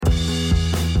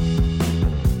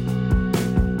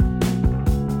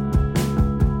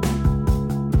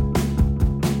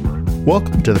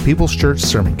Welcome to the People's Church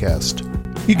Sermoncast.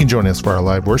 You can join us for our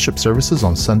live worship services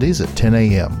on Sundays at 10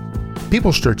 a.m.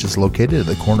 People's Church is located at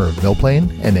the corner of Mill Plain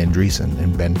and Andreessen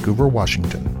in Vancouver,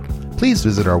 Washington. Please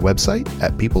visit our website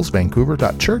at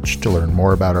peoplesvancouver.church to learn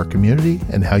more about our community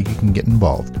and how you can get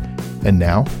involved. And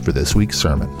now for this week's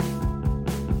sermon.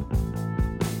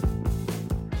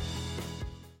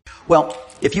 Well,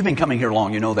 if you've been coming here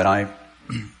long, you know that I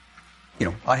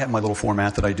have my little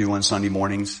format that I do on Sunday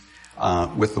mornings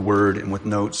with the Word and with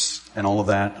notes and all of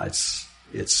that.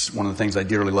 It's one of the things I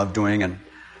dearly love doing, and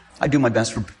I do my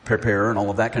best to prepare and all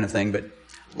of that kind of thing. But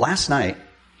last night,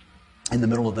 in the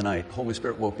middle of the night, the Holy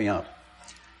Spirit woke me up.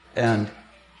 And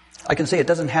I can say it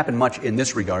doesn't happen much in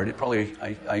this regard. It probably,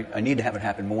 I need to have it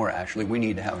happen more, actually. We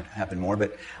need to have it happen more.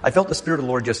 But I felt the Spirit of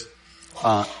the Lord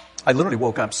I literally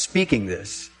woke up speaking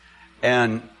this.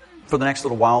 And for the next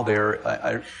little while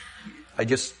there, I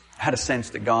just had a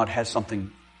sense that God has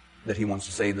something that He wants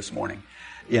to say this morning,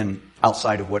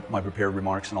 outside of what my prepared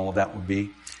remarks and all of that would be.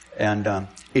 And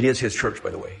it is His church, by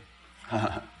the way.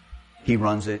 He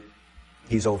runs it.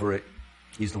 He's over it.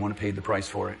 He's the one who paid the price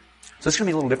for it. So it's going to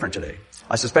be a little different today.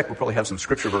 I suspect we'll probably have some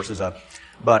scripture verses up.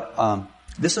 But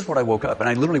this is what I woke up, and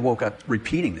I literally woke up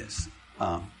repeating this.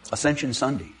 Ascension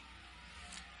Sunday.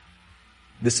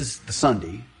 This is the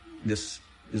Sunday. This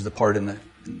is the part in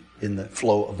the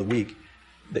flow of the week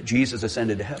that Jesus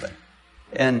ascended to heaven.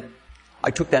 And I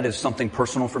took that as something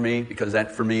personal for me, because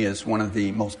that for me is one of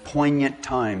the most poignant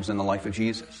times in the life of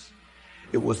Jesus.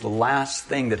 It was the last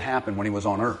thing that happened when He was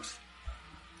on earth.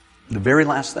 The very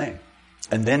last thing.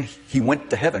 And then He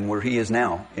went to heaven, where He is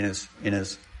now in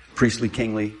his priestly,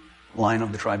 kingly line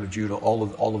of the tribe of Judah,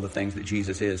 all of the things that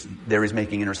Jesus is. There He's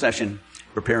making intercession,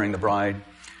 preparing the bride,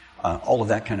 all of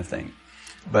that kind of thing.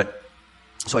 But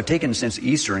so I've taken since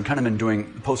Easter and kind of been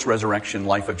doing the post-resurrection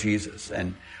life of Jesus,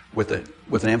 and with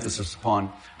an emphasis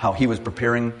upon how He was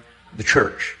preparing the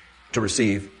church to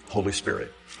receive Holy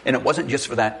Spirit. And it wasn't just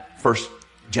for that first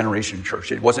generation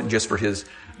church. It wasn't just for His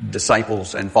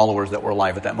disciples and followers that were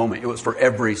alive at that moment. It was for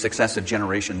every successive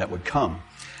generation that would come,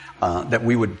 that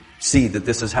we would see that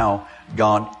this is how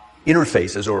God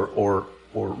interfaces or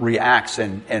reacts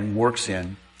and works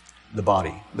in the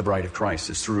body, the bride of Christ,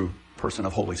 is through person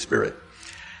of Holy Spirit.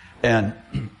 And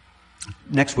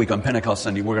next week on Pentecost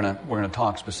Sunday, we're gonna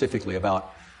talk specifically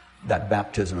about that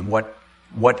baptism and what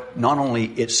not only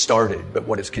it started, but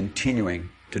what it's continuing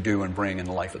to do and bring in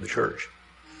the life of the church.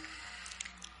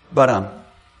 But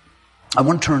I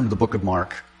want to turn to the book of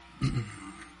Mark.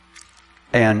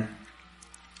 And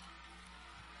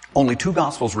only two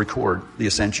Gospels record the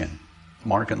Ascension,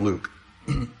 Mark and Luke.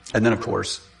 And then, of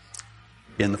course,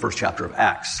 in the first chapter of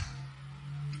Acts.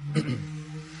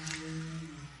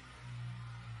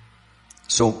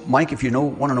 So, Mike, if you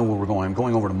want to know where we're going, I'm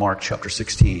going over to Mark chapter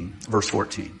 16, verse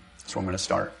 14. That's where I'm going to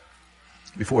start.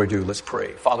 Before I do, let's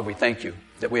pray. Father, we thank You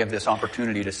that we have this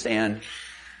opportunity to stand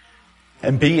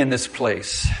and be in this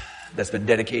place that's been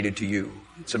dedicated to You.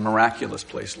 It's a miraculous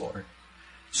place, Lord.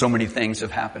 So many things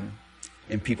have happened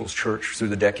in People's Church through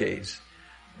the decades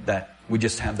that we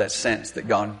just have that sense that,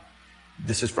 God,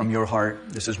 this is from Your heart.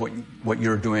 This is what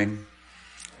You're doing.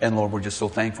 And Lord, we're just so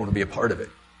thankful to be a part of it.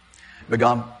 But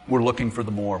God, we're looking for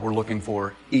the more. We're looking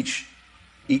for each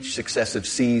successive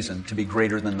season to be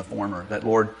greater than the former. That,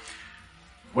 Lord,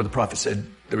 where the prophet said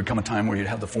there would come a time where You'd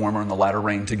have the former and the latter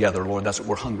reign together. Lord, that's what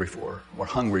we're hungry for. We're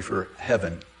hungry for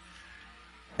heaven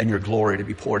and Your glory to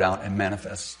be poured out and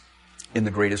manifest in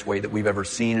the greatest way that we've ever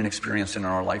seen and experienced in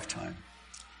our lifetime.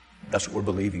 That's what we're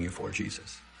believing You for,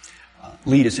 Jesus.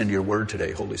 Lead us into Your word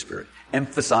today, Holy Spirit.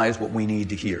 Emphasize what we need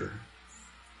to hear,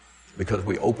 because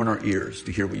we open our ears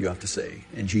to hear what You have to say.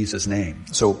 In Jesus' name.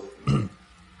 So,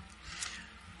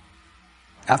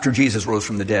 after Jesus rose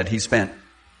from the dead, He spent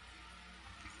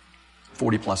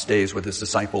 40 plus days with His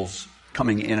disciples,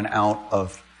 coming in and out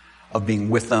of being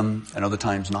with them and other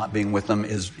times not being with them.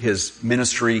 His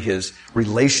ministry, His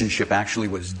relationship actually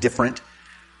was different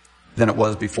than it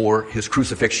was before His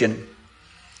crucifixion.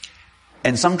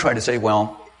 And some try to say,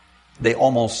 well, they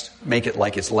almost make it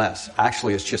like it's less.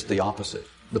 Actually, it's just the opposite.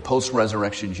 The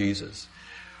post-resurrection Jesus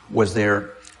was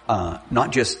there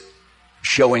not just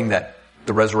showing that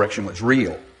the resurrection was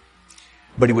real,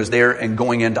 but He was there and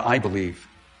going into, I believe,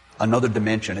 another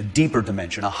dimension, a deeper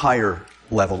dimension, a higher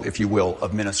level, if you will,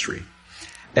 of ministry.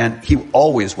 And He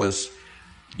always was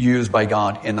used by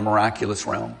God in the miraculous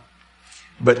realm.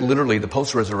 But literally, the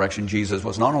post-resurrection Jesus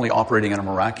was not only operating in a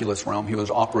miraculous realm, He was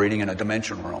operating in a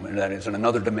dimensional realm, and that is in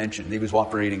another dimension. He was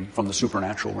operating from the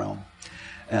supernatural realm.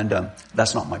 And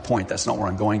that's not my point. That's not where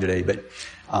I'm going today. But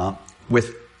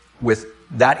with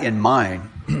that in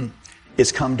mind,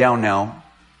 it's come down now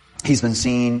He's been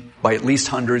seen by at least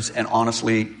hundreds, and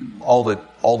honestly, all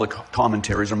the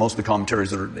commentaries, or most of the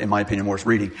commentaries that are, in my opinion, worth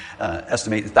reading,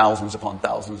 estimate thousands upon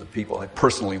thousands of people have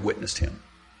personally witnessed him.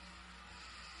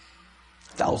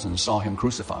 Thousands saw him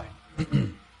crucified.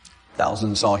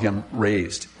 Thousands saw him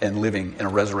raised and living in a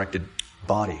resurrected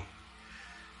body.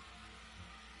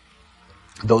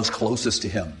 Those closest to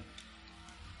him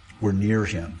were near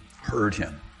him, heard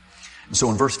him. And so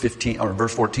in verse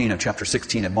 14 of chapter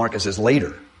 16 of Mark, it says,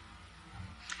 later,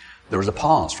 there was a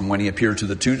pause from when he appeared to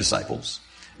the two disciples.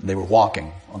 And they were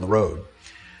walking on the road.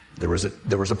 There was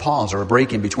a pause or a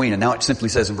break in between. And now it simply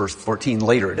says in verse 14,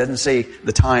 later. It doesn't say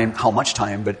the time, how much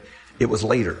time, but it was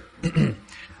later.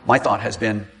 My thought has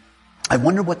been, I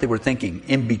wonder what they were thinking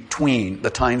in between the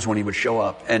times when he would show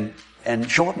up and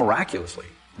show up miraculously.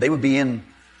 They would be in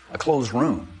a closed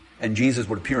room, and Jesus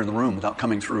would appear in the room without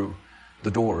coming through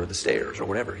the door or the stairs or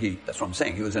whatever. That's what I'm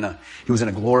saying. He was in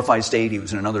a glorified state. He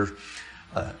was in another,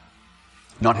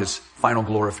 not his final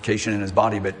glorification in his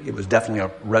body, but it was definitely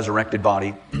a resurrected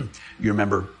body. You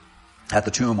remember at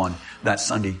the tomb on that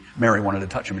Sunday, Mary wanted to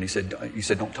touch him, and he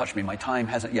said, don't touch me. My time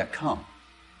hasn't yet come.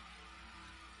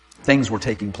 Things were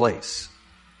taking place.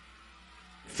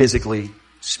 Physically,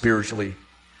 spiritually,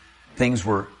 things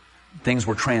were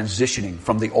transitioning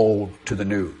from the old to the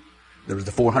new. There was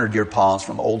the 400-year pause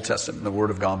from the Old Testament. The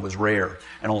Word of God was rare.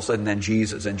 And all of a sudden then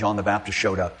Jesus and John the Baptist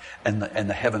showed up, and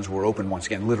the heavens were opened once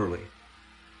again, literally.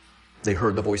 They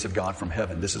heard the voice of God from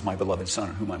heaven. This is my beloved Son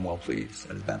in whom I'm well pleased.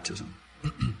 At his baptism.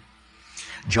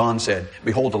 John said,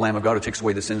 behold the Lamb of God who takes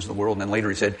away the sins of the world. And then later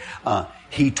he said,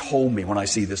 he told me when I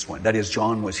see this one. That is,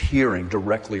 John was hearing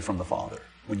directly from the Father.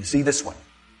 When you see this one,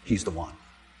 he's the one.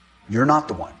 You're not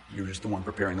the one. You're just the one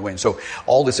preparing the way. And so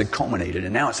all this had culminated.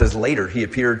 And now it says later he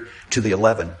appeared to the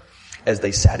 11 as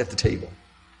they sat at the table.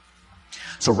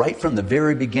 So right from the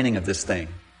very beginning of this thing,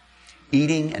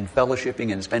 eating and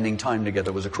fellowshipping and spending time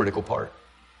together was a critical part.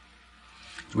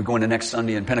 As we go into next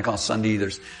Sunday and Pentecost Sunday,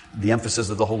 there's the emphasis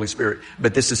of the Holy Spirit.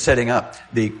 But this is setting up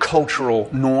the cultural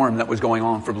norm that was going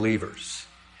on for believers.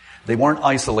 They weren't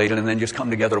isolated and then just come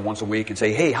together once a week and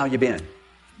say, hey, how you been?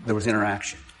 There was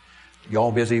interaction. You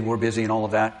all busy? We're busy and all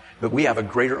of that. But we have a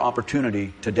greater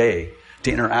opportunity today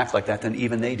to interact like that than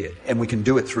even they did. And we can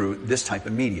do it through this type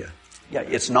of media. Yeah,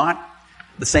 it's not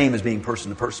the same as being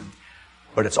person to person.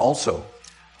 But it's also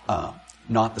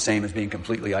not the same as being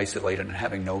completely isolated and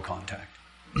having no contact.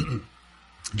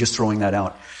 Just throwing that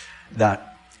out.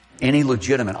 That any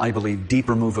legitimate, I believe,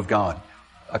 deeper move of God,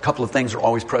 a couple of things are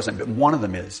always present, but one of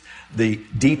them is the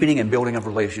deepening and building of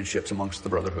relationships amongst the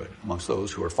brotherhood, amongst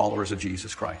those who are followers of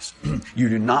Jesus Christ. You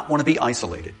do not want to be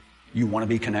isolated. You want to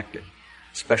be connected,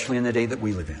 especially in the day that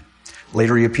we live in.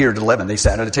 Later he appeared at 11. They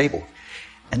sat at a table.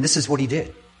 And this is what he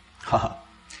did.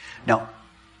 Now,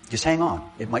 just hang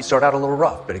on. It might start out a little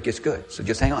rough, but it gets good. So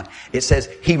just hang on. It says,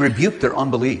 he rebuked their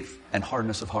unbelief and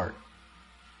hardness of heart.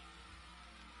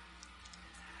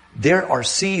 There are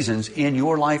seasons in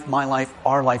your life, my life,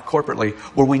 our life corporately,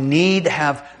 where we need to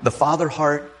have the Father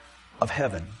heart of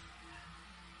heaven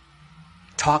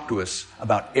talk to us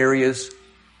about areas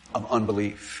of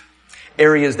unbelief.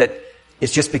 Areas that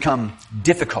it's just become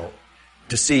difficult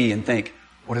to see and think,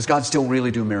 well, does God still really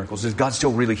do miracles? Does God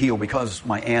still really heal because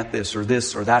my aunt this or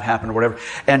that happened or whatever?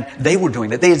 And they were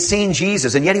doing that. They had seen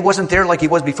Jesus, and yet he wasn't there like he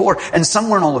was before. And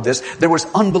somewhere in all of this, there was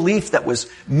unbelief that was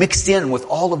mixed in with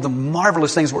all of the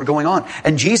marvelous things that were going on.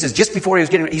 And Jesus, just before he was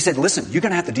he said, listen, you're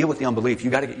going to have to deal with the unbelief. You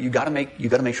got to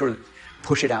make sure,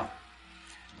 push it out.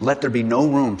 Let there be no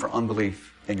room for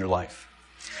unbelief in your life.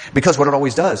 Because what it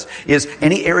always does is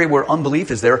any area where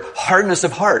unbelief is there, hardness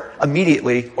of heart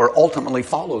immediately or ultimately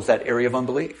follows that area of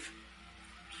unbelief.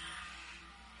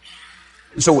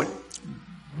 So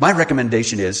my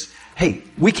recommendation is, hey,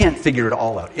 we can't figure it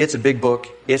all out. It's a big book.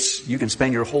 You can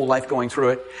spend your whole life going through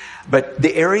it. But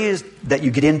the areas that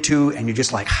you get into and you're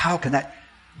just like, how can that?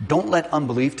 Don't let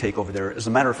unbelief take over there. As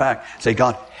a matter of fact, say,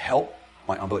 God, help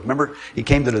my unbelief. Remember, he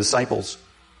came to the disciples.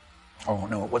 Oh,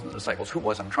 no, it wasn't the disciples. Who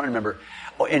was it? I'm trying to remember.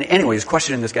 Oh, and anyway, he's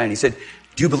questioning this guy, and he said,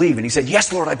 do you believe? And he said,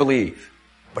 yes, Lord, I believe,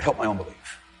 but help my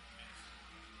unbelief.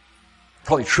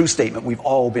 Probably a true statement. We've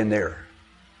all been there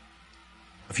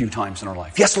a few times in our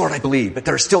life. Yes, Lord, I believe, but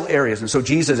there are still areas. And so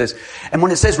Jesus is, and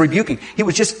when it says rebuking, he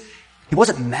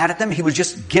wasn't mad at them. He was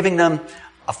just giving them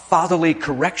a fatherly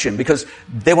correction because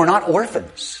they were not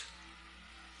orphans.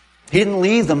 He didn't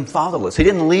leave them fatherless. He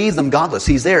didn't leave them godless.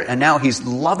 He's there, and now he's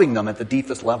loving them at the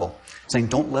deepest level, saying,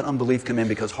 don't let unbelief come in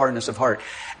because hardness of heart.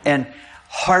 And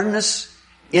hardness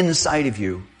inside of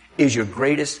you is your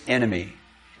greatest enemy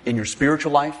in your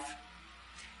spiritual life,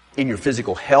 in your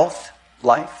physical health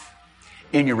life,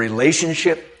 in your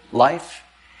relationship life,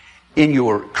 in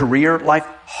your career life,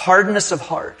 hardness of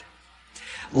heart.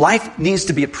 Life needs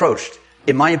to be approached,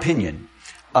 in my opinion,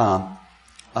 on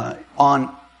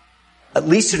at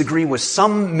least a degree with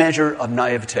some measure of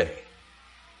naivete.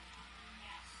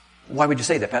 Why would you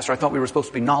say that, Pastor? I thought we were supposed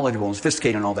to be knowledgeable and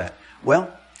sophisticated and all that. Well,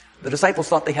 the disciples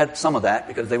thought they had some of that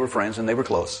because they were friends and they were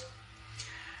close.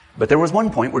 But there was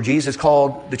one point where Jesus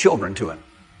called the children to him.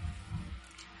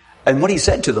 And what he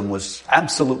said to them was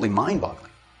absolutely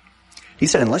mind-boggling. He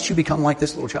said, unless you become like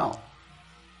this little child.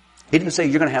 He didn't say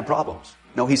you're going to have problems.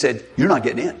 No, he said, you're not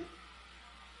getting in.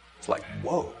 It's like,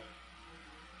 whoa.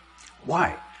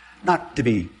 Why? Not to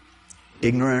be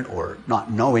ignorant or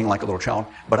not knowing like a little child,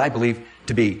 but I believe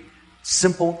to be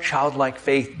simple, childlike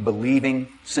faith, believing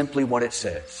simply what it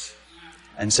says.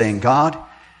 And saying, God,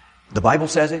 the Bible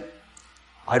says it.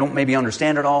 I don't maybe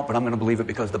understand it all, but I'm going to believe it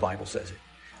because the Bible says it.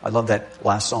 I love that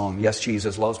last song, Yes,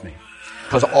 Jesus Loves Me.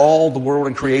 Because all the world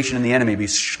and creation and the enemy be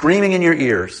screaming in your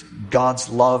ears, God's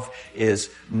love is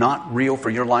not real for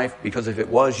your life, because if it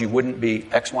was, you wouldn't be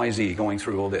XYZ going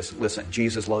through all this. Listen,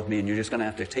 Jesus loved me, and you're just going to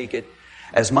have to take it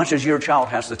as much as your child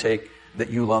has to take that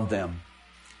you love them.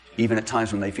 Even at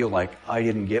times when they feel like, I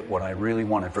didn't get what I really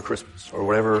wanted for Christmas, or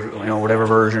whatever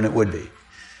version it would be.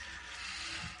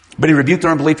 But he rebuked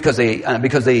their unbelief because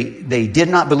they did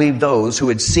not believe those who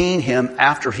had seen him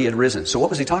after he had risen. So what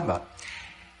was he talking about?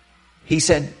 He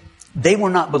said they were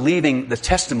not believing the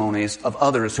testimonies of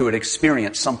others who had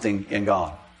experienced something in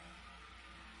God.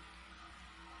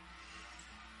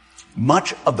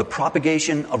 Much of the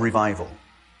propagation of revival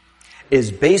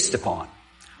is based upon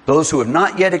those who have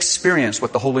not yet experienced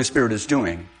what the Holy Spirit is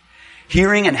doing,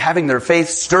 hearing and having their faith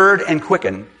stirred and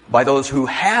quickened by those who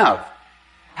have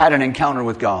had an encounter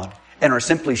with God and are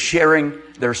simply sharing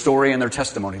their story and their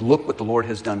testimony. Look what the Lord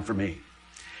has done for me.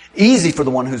 Easy for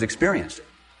the one who's experienced it.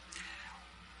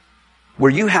 Where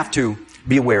you have to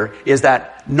be aware is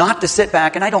that not to sit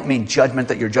back, and I don't mean judgment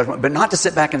that you're judgment, but not to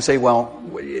sit back and say, well,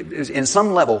 in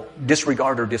some level,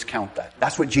 disregard or discount that.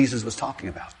 That's what Jesus was talking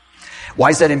about. Why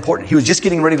is that important? He was just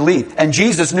getting ready to leave. And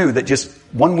Jesus knew that just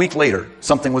 1 week later,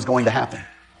 something was going to happen.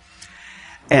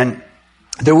 And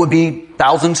there would be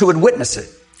thousands who would witness it.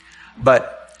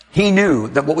 But he knew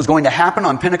that what was going to happen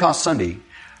on Pentecost Sunday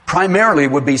primarily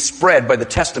would be spread by the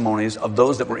testimonies of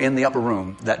those that were in the upper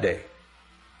room that day.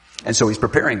 And so he's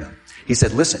preparing them. He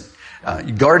said, listen,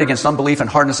 guard against unbelief and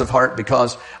hardness of heart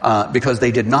because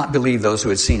they did not believe those who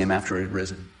had seen him after he had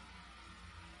risen.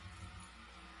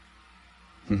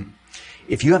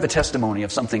 If you have a testimony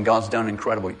of something God's done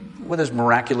incredibly, whether it's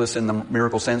miraculous in the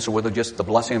miracle sense or whether just the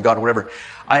blessing of God or whatever,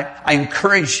 I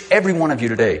encourage every one of you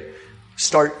today,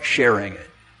 start sharing it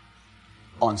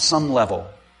on some level.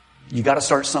 You got to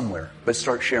start somewhere, but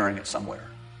start sharing it somewhere.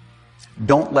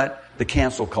 Don't let the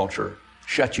cancel culture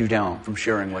shut you down from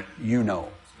sharing what you know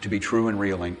to be true and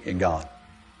real in God.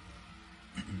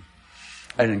 I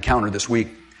had an encounter this week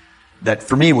that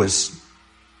for me was,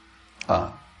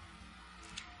 I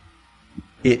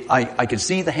could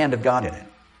see the hand of God in it.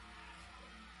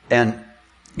 And,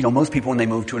 most people when they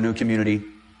move to a new community,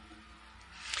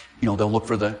 they'll look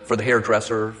for the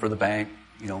hairdresser, for the bank,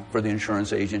 for the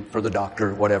insurance agent, for the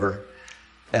doctor, whatever.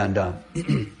 And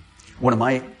one of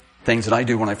my things that I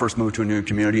do when I first move to a new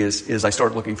community is I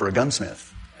start looking for a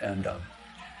gunsmith. And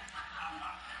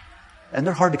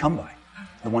they're hard to come by.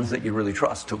 The ones that you really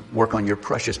trust to work on your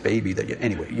precious baby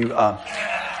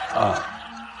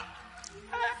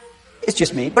it's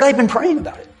just me, but I've been praying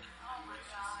about it.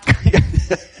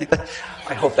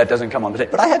 I hope that doesn't come on the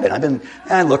tape, but I have been.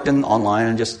 I looked online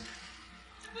and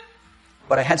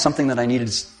but I had something that I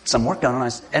needed some work done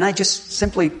on, and I just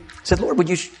simply said, Lord, would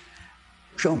you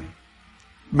show me?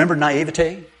 Remember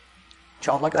naivete?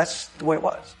 Childlike, that's the way it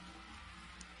was.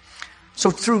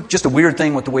 So through just a weird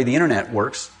thing with the way the internet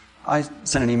works, I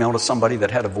sent an email to somebody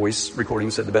that had a voice recording,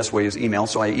 said the best way is email,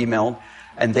 so I emailed,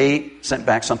 and they sent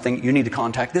back something, you need to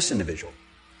contact this individual.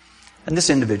 And this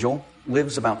individual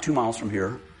lives about 2 miles from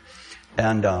here,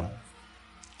 and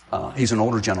he's an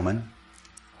older gentleman.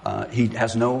 He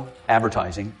has no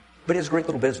advertising, but he has a great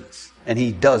little business, and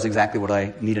he does exactly what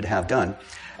I needed to have done.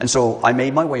 And so I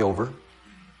made my way over,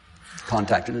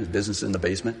 contacted his business in the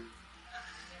basement.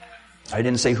 I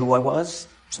didn't say who I was.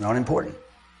 It's not important.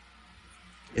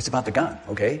 It's about the gun,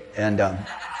 okay? And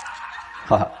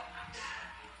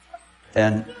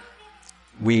and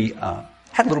we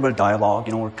had a little bit of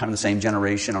dialogue. We're kind of the same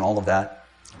generation and all of that.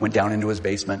 Went down into his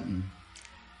basement. And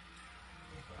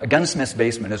a gunsmith's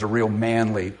basement is a real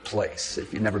manly place.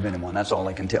 If you've never been in one, that's all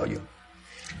I can tell you.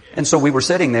 And so we were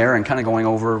sitting there and kind of going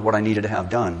over what I needed to have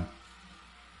done.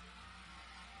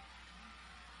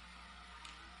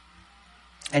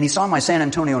 And he saw my San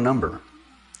Antonio number.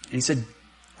 And he said,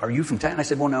 are you from town? I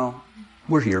said, well, no,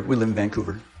 we're here. We live in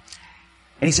Vancouver.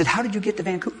 And he said, how did you get to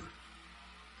Vancouver?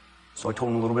 So I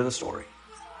told him a little bit of the story.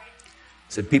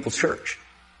 He said, People's Church.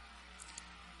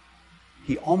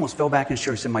 He almost fell back in his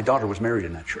chair. He said, my daughter was married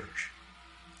in that church.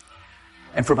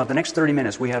 And for about the next 30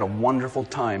 minutes, we had a wonderful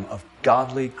time of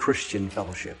godly Christian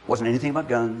fellowship. It wasn't anything about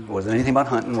guns. It wasn't anything about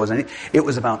hunting. It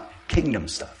was about kingdom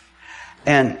stuff.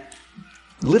 And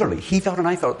literally, he felt and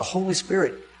I felt the Holy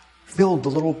Spirit filled the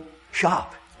little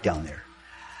shop down there.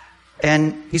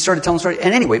 And he started telling the story.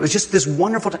 And anyway, it was just this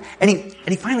wonderful time. And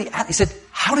he finally asked, he said,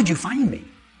 how did you find me?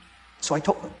 So I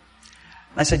told him.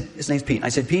 And I said, his name's Pete. And I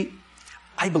said, Pete,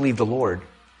 I believe the Lord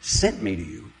sent me to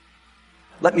you.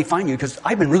 Let me find you because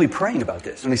I've been really praying about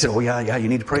this. And he said, oh, yeah, you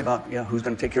need to pray about who's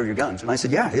going to take care of your guns. And I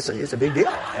said, yeah, it's a big deal.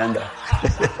 And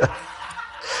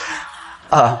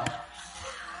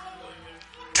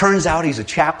turns out he's a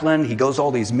chaplain. He goes all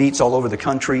these meets all over the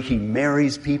country. He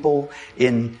marries people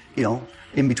in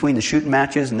between the shooting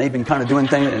matches, and they've been kind of doing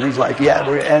things. And he's like,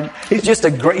 and he's just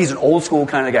he's an old school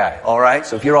kind of guy. All right.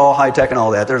 So if you're all high tech and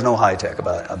all that, there's no high tech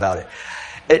about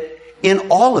it. In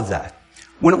all of that,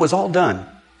 when it was all done,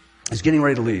 I was getting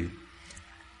ready to leave.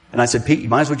 And I said, Pete, you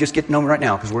might as well just get to know me right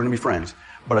now because we're going to be friends.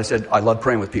 But I said, I love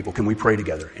praying with people. Can we pray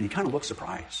together? And he kind of looked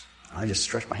surprised. I just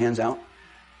stretched my hands out.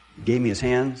 He gave me his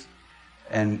hands.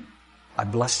 And I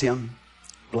blessed him,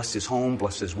 blessed his home,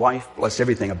 blessed his wife, blessed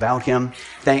everything about him.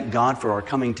 Thank God for our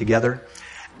coming together.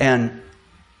 And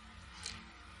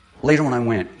later when I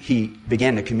went, he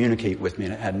began to communicate with me,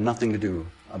 and it had nothing to do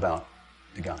about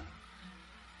the gun.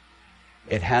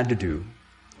 It had to do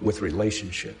with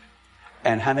relationship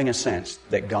and having a sense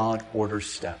that God orders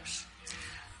steps.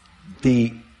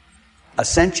 The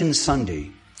Ascension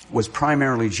Sunday was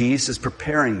primarily Jesus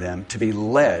preparing them to be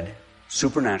led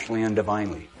supernaturally and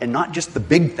divinely. And not just the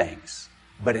big things,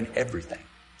 but in everything.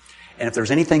 And if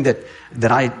there's anything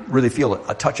that I really feel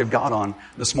a touch of God on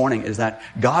this morning is that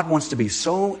God wants to be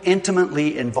so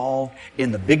intimately involved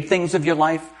in the big things of your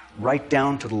life, right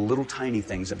down to the little tiny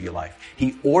things of your life.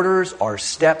 He orders our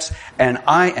steps, and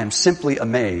I am simply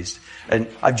amazed. And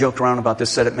I've joked around about this,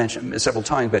 said it mentioned several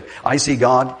times, but I see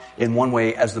God in one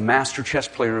way as the master chess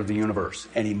player of the universe.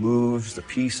 And he moves the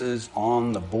pieces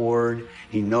on the board.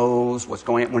 He knows what's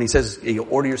going on. When he says, he'll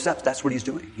order your steps, that's what he's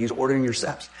doing. He's ordering your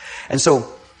steps. And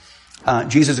so,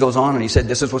 Jesus goes on and he said,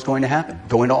 this is what's going to happen.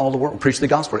 Go into all the world, preach the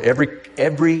gospel to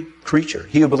every creature.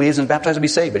 He who believes and is baptized will be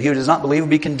saved, but he who does not believe will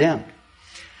be condemned.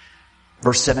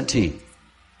 Verse 17.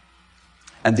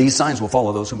 And these signs will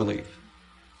follow those who believe.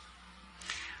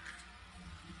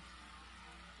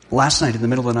 Last night in the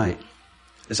middle of the night,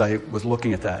 as I was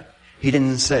looking at that, he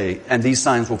didn't say, and these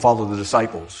signs will follow the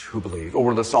disciples who believe,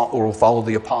 or will follow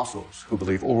the apostles who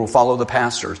believe, or will follow the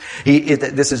pastors.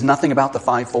 This is nothing about the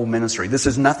fivefold ministry. This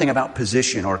is nothing about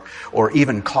position or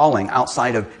even calling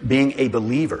outside of being a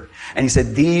believer. And he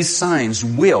said, these signs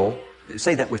will,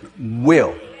 say that with me,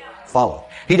 will follow.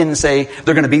 He didn't say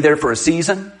they're going to be there for a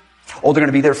season. Oh, they're going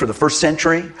to be there for the first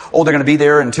century. Oh, they're going to be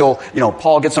there until,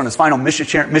 Paul gets on his final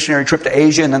missionary trip to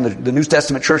Asia, and then the New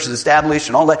Testament church is established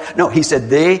and all that. No, he said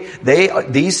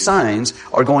these signs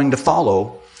are going to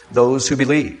follow those who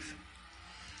believe.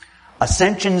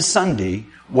 Ascension Sunday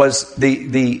was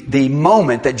the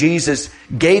moment that Jesus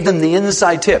gave them the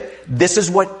inside tip. This is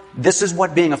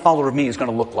what being a follower of me is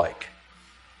going to look like.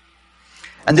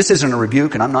 And this isn't a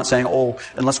rebuke, and I'm not saying,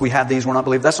 unless we have these, we're not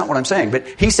believers. That's not what I'm saying. But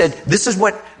he said, this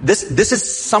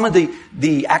is some of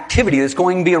the activity that's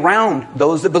going to be around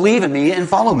those that believe in me and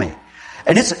follow me.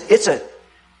 And it's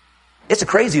a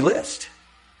crazy list.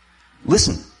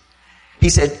 Listen. He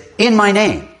said, in my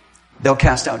name, they'll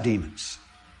cast out demons.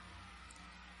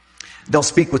 They'll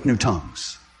speak with new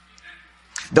tongues.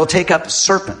 They'll take up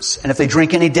serpents, and if they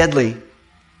drink any deadly,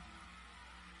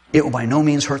 it will by no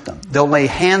means hurt them. They'll lay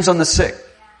hands on the sick,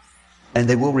 and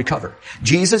they will recover.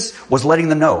 Jesus was letting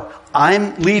them know,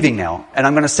 I'm leaving now, and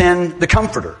I'm going to send the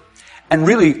Comforter. And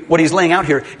really, what he's laying out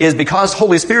here is because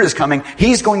Holy Spirit is coming,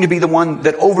 he's going to be the one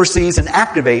that oversees and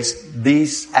activates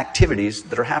these activities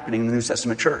that are happening in the New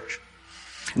Testament church.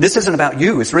 This isn't about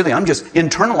you. It's really, I'm just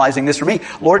internalizing this for me.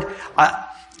 Lord,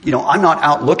 I'm not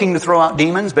out looking to throw out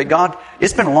demons, but God,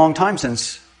 it's been a long time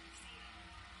since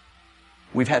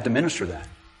we've had to minister that.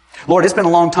 Lord, it's been a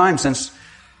long time since,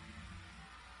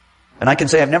 and I can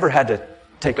say I've never had to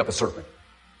take up a serpent.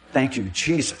 Thank you,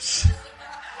 Jesus.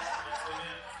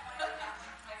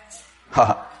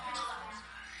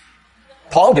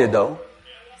 Paul did, though.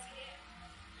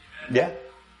 Yeah.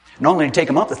 Not only did he take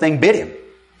him up, the thing bit him.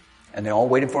 And they all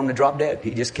waited for him to drop dead.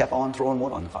 He just kept on throwing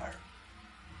wood on the fire.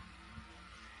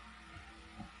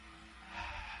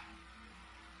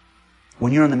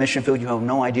 When you're in the mission field, you have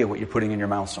no idea what you're putting in your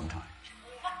mouth sometimes.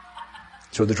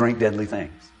 So to drink deadly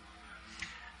things.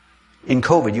 In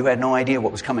COVID, you had no idea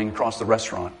what was coming across the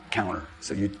restaurant counter.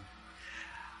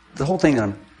 The whole thing that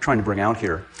I'm trying to bring out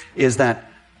here is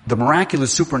that the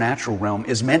miraculous supernatural realm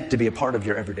is meant to be a part of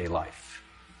your everyday life.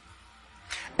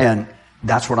 And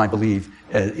that's what I believe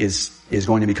is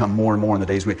going to become more and more in the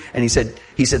days. And he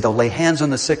said they'll lay hands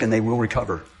on the sick and they will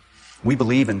recover. We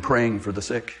believe in praying for the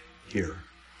sick here.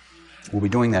 We'll be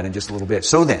doing that in just a little bit.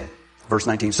 So then, verse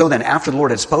 19, so then after the Lord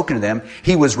had spoken to them,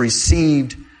 he was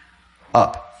received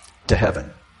up to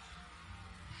heaven.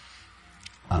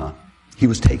 He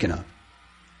was taken up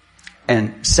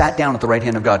and sat down at the right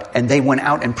hand of God. And they went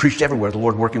out and preached everywhere, the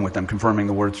Lord working with them, confirming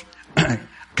the word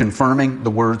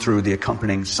through the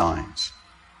accompanying signs.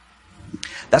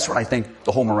 That's what I think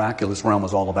the whole miraculous realm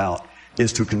is all about,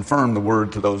 is to confirm the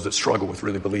word to those that struggle with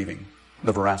really believing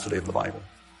the veracity of the Bible.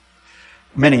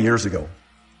 Many years ago,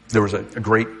 there was a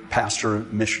great pastor,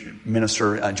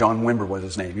 minister, John Wimber was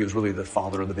his name. He was really the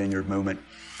father of the Vineyard movement,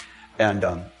 and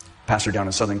pastor down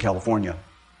in Southern California.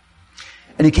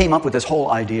 And he came up with this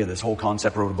whole idea, this whole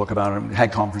concept, wrote a book about it,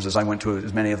 had conferences. I went to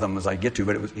as many of them as I get to,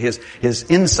 but it was his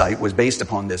insight was based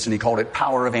upon this, and he called it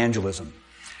power evangelism.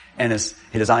 And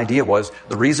his idea was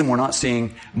the reason we're not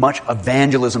seeing much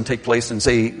evangelism take place in,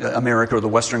 say, America or the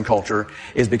Western culture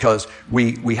is because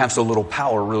we have so little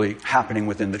power really happening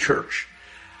within the church.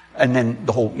 And then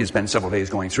he spent several days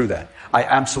going through that. I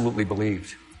absolutely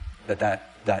believed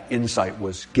that insight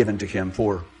was given to him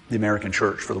for the American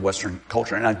church, for the Western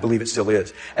culture, and I believe it still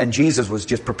is. And Jesus was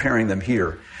just preparing them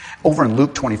here. Over in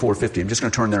Luke 24:50, I'm just going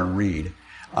to turn there and read.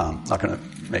 I'm not going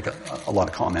to make a lot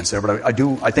of comments there, but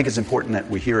I think it's important that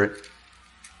we hear it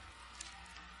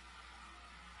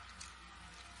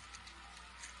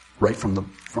right from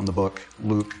the book,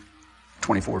 Luke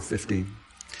 24:50.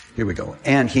 Here we go.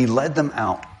 And he led them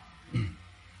out.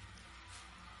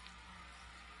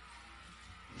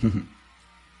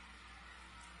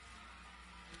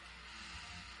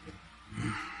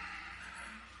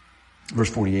 Verse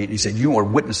 48, he said, you are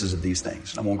witnesses of these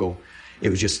things. I won't go, it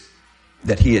was just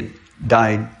that he had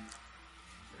died,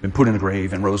 been put in a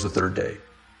grave, and rose the third day.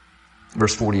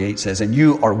 Verse 48 says, and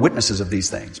you are witnesses of these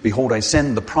things. Behold, I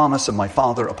send the promise of my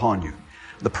Father upon you.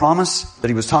 The promise that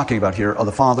he was talking about here of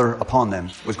the Father upon them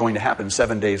was going to happen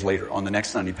 7 days later on the next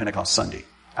Sunday, Pentecost Sunday,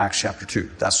 Acts chapter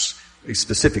 2. That's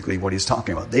specifically what he's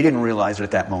talking about. They didn't realize it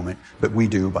at that moment, but we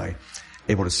do by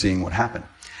able to seeing what happened.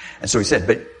 And so he said,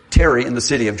 but tarry in the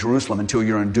city of Jerusalem until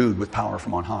you're endued with power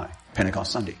from on high.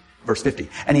 Pentecost Sunday, verse 50.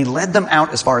 And he led them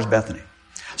out as far as Bethany.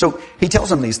 So he tells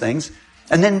them these things,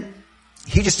 and then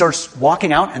he just starts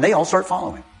walking out, and they all start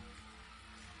following.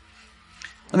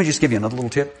 Let me just give you another little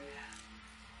tip.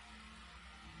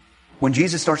 When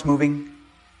Jesus starts moving,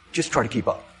 just try to keep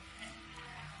up.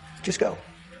 Just go.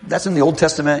 That's in the Old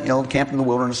Testament, camp in the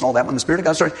wilderness and all that. When the Spirit of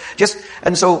God starts,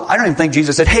 and so I don't even think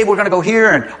Jesus said, hey, we're going to go here,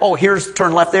 and here's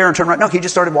turn left there and turn right. No, he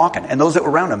just started walking. And those that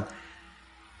were around him,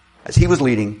 as he was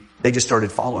leading, they just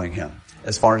started following him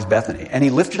as far as Bethany. And he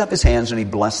lifted up his hands and he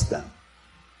blessed them.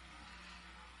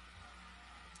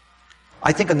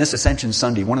 I think on this Ascension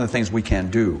Sunday, one of the things we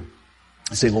can do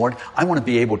is say, Lord, I want to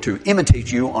be able to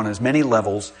imitate you on as many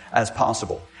levels as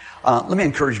possible. Let me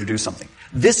encourage you to do something.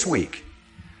 This week,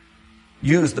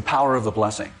 use the power of the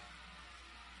blessing.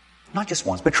 Not just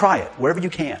once, but try it wherever you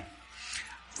can.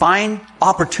 Find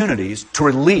opportunities to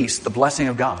release the blessing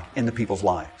of God into people's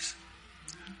lives.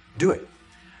 Do it.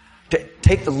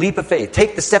 Take the leap of faith.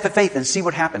 Take the step of faith and see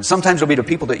what happens. Sometimes it'll be to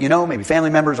people that you know, maybe family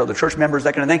members or the church members,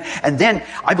 that kind of thing. And then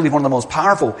I believe one of the most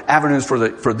powerful avenues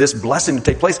for this blessing to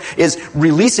take place is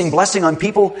releasing blessing on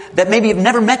people that maybe have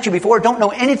never met you before, don't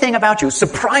know anything about you.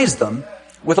 Surprise them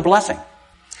with a blessing.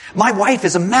 My wife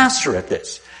is a master at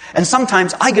this. And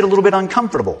sometimes I get a little bit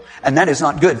uncomfortable. And that is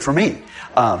not good for me.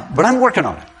 But I'm working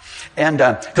on it. And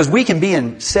because we can be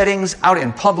in settings out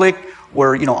in public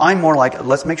where, I'm more like,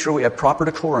 let's make sure we have proper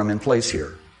decorum in place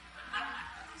here.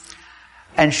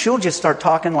 And she'll just start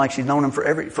talking like she's known him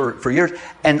for years.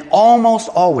 And almost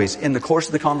always in the course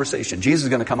of the conversation, Jesus is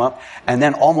going to come up. And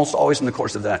then almost always in the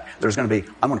course of that, there's going to be,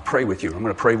 I'm going to pray with you. I'm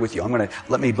going to pray with you. I'm going to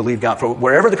let me believe God. For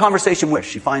wherever the conversation went,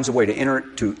 she finds a way to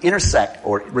intersect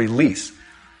or release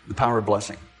the power of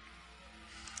blessing.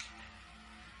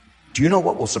 Do you know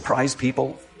what will surprise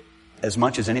people as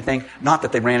much as anything? Not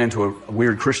that they ran into a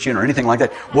weird Christian or anything like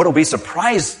that. What will be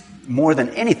surprised more than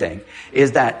anything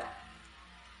is that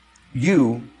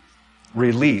you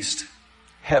released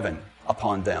heaven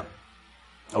upon them.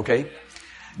 Okay?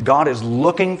 God is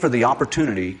looking for the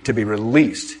opportunity to be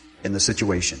released in the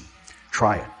situation.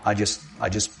 Try it. I just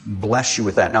bless you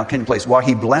with that. Now, in place, while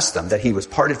he blessed them, that he was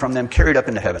parted from them, carried up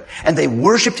into heaven. And they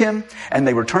worshiped him, and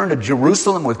they returned to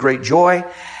Jerusalem with great joy,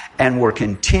 and were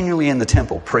continually in the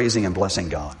temple, praising and blessing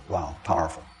God. Wow,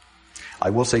 powerful.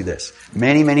 I will say this.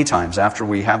 Many, many times after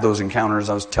we have those encounters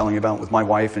I was telling you about with my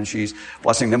wife, and she's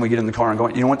blessing them, we get in the car and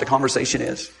going, you know what the conversation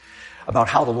is? About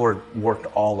how the Lord worked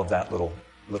all of that little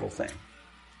thing.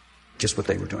 Just what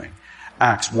they were doing.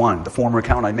 Acts 1, the former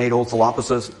account I made, O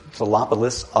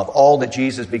Theophilus, of all that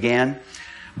Jesus began,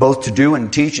 both to do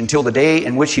and teach until the day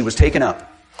in which he was taken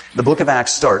up. The book of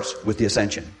Acts starts with the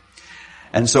Ascension.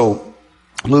 And so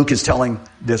Luke is telling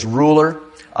this ruler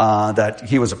that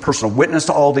he was a personal witness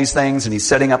to all these things, and he's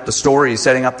setting up the story, he's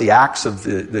setting up the acts of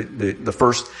the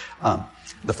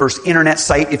first internet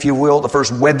site, if you will, the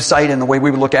first website in the way we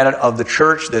would look at it of the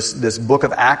church. This book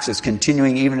of Acts is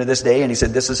continuing even to this day. And he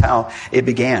said this is how it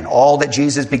began. All that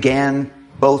Jesus began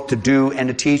both to do and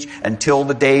to teach until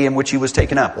the day in which he was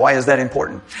taken up. Why is that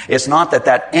important? It's not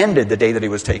that ended the day that he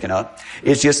was taken up.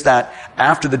 It's just that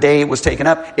after the day it was taken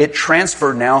up, it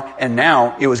transferred now, and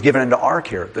now it was given into our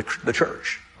care, the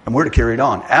church. And we're to carry it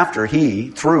on after he,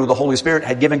 through the Holy Spirit,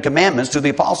 had given commandments to the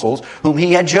apostles whom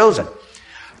he had chosen,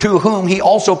 to whom he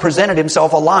also presented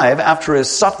himself alive after his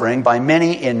suffering by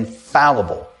many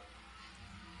infallible.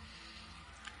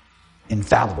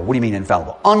 Infallible. What do you mean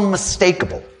infallible?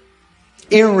 Unmistakable.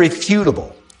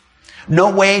 Irrefutable.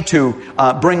 No way to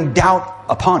bring doubt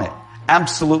upon it.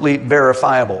 Absolutely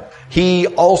verifiable. He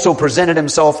also presented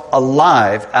himself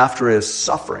alive after his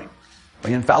suffering by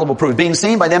infallible proof, being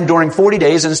seen by them during 40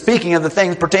 days and speaking of the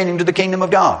things pertaining to the kingdom of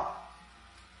God.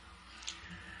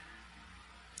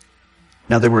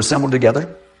 Now they were assembled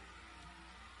together.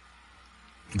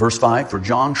 Verse 5, for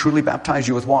John truly baptized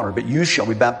you with water, but you shall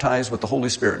be baptized with the Holy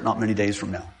Spirit not many days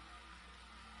from now.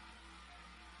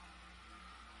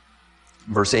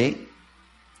 Verse 8,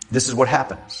 this is what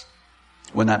happens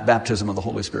when that baptism of the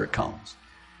Holy Spirit comes.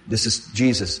 This is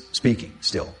Jesus speaking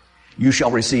still. You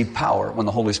shall receive power when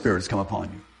the Holy Spirit has come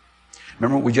upon you.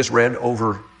 Remember what we just read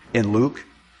over in Luke?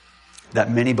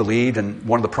 That many believed, and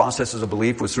one of the processes of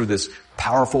belief was through this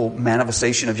powerful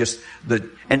manifestation of just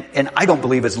and I don't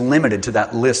believe it's limited to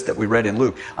that list that we read in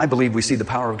Luke. I believe we see the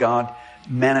power of God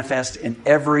manifest in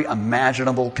every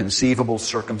imaginable, conceivable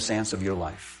circumstance of your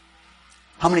life.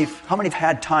 How many have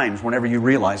had times whenever you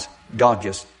realize God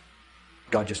just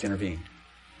intervened?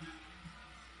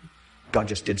 God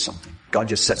just did something. God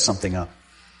just set something up.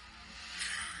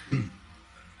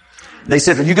 They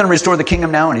said, are you going to restore the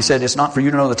kingdom now? And he said, it's not for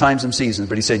you to know the times and seasons,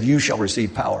 but he said, you shall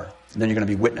receive power. And then you're going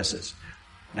to be witnesses.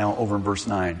 Now over in verse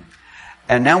 9.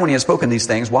 And now when he had spoken these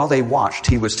things, while they watched,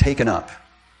 he was taken up,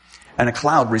 and a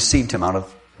cloud received him out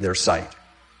of their sight.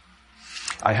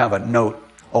 I have a note.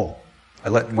 Oh, I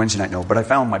let Wednesday night know, but I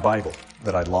found my Bible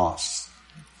that I'd lost.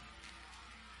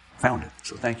 Found it.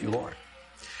 So thank you, Lord.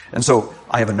 And so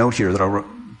I have a note here that I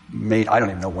made, I don't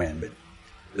even know when, but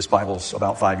this Bible's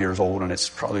about 5 years old, and it's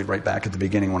probably right back at the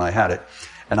beginning when I had it.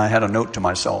 And I had a note to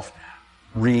myself,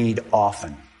 read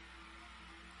often.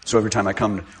 So every time I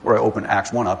come to, or I open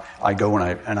Acts 1 up, I go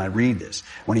and I read this.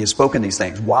 When he had spoken these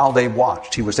things, while they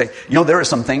watched, he would say, you know, there are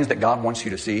some things that God wants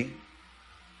you to see.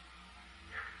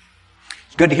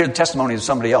 It's good to hear the testimony of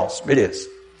somebody else. It is.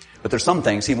 But there's some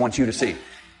things he wants you to see.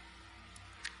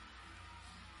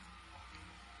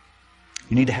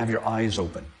 You need to have your eyes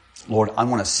open. Lord, I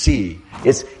want to see.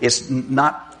 It's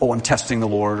not, oh, I'm testing the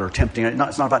Lord or tempting it. No,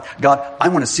 it's not about, God, I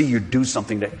want to see you do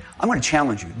something that, I want to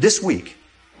challenge you this week,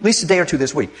 at least a day or two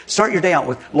this week. Start your day out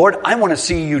with, Lord, I want to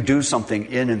see you do something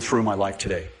in and through my life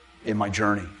today, in my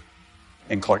journey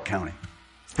in Clark County.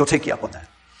 He'll take you up on that.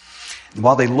 And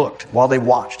while they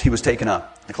watched, he was taken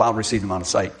up. The cloud received him out of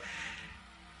sight.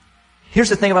 Here's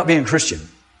the thing about being a Christian.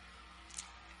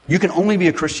 You can only be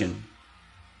a Christian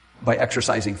by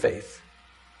exercising faith.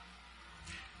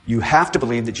 You have to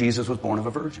believe that Jesus was born of a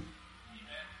virgin.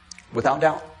 Without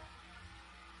doubt.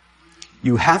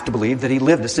 You have to believe that he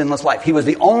lived a sinless life. He was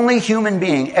the only human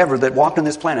being ever that walked on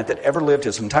this planet that ever lived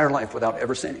his entire life without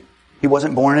ever sinning. He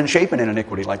wasn't born and shapen in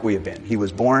iniquity like we have been. He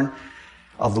was born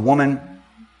of the woman,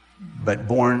 but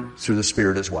born through the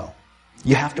Spirit as well.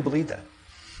 You have to believe that.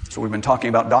 So we've been talking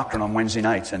about doctrine on Wednesday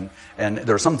nights, and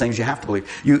there are some things you have to believe.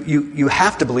 You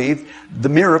have to believe the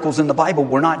miracles in the Bible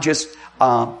were not just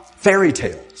fairy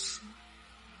tales.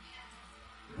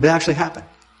 They actually happened.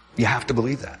 You have to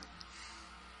believe that.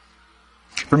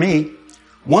 For me,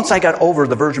 once I got over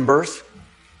the virgin birth,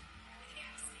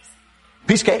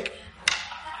 piece of cake.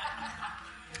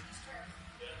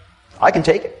 I can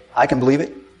take it. I can believe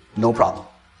it. No problem.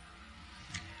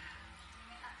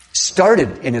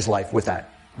 Started in his life with that.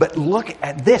 But look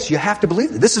at this. You have to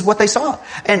believe it. This is what they saw.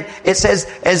 And it says,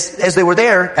 as they were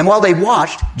there, and while they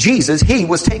watched Jesus, he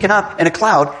was taken up in a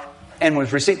cloud and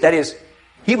was received. That is,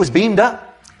 he was beamed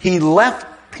up. He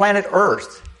left planet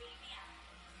Earth.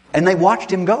 And they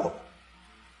watched him go.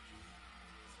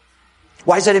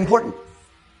 Why is that important?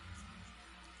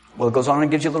 Well, it goes on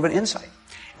and gives you a little bit of insight.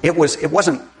 It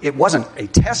wasn't a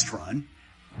test run,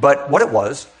 but what it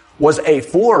was a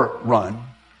forerun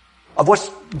of what's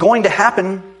going to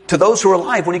happen to those who are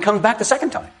alive when he comes back the second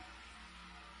time.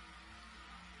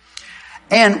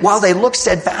 And while they looked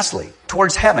steadfastly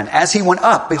towards heaven as he went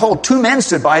up, behold, 2 men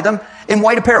stood by them in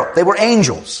white apparel. They were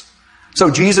angels. So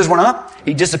Jesus went up.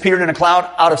 He disappeared in a cloud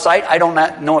out of sight. I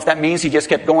don't know if that means he just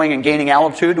kept going and gaining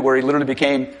altitude where he literally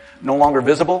became no longer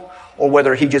visible, or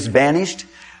whether he just vanished.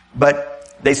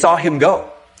 But they saw him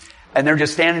go. And they're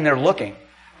just standing there looking.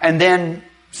 And then,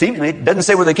 seemingly, it doesn't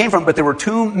say where they came from, but there were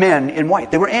 2 men in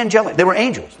white. They were angelic. They were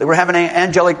angels. They were having an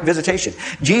angelic visitation.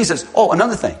 Jesus,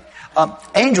 another thing.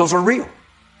 Angels are real.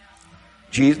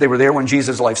 They were there when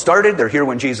Jesus' life started. They're here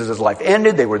when Jesus' life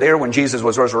ended. They were there when Jesus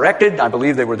was resurrected. I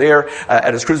believe they were there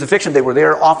at his crucifixion. They were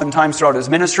there oftentimes throughout his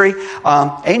ministry.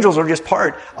 Angels are just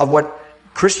part of what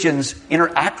Christians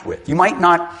interact with. You might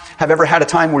not have ever had a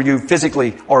time where you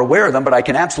physically are aware of them, but I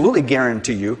can absolutely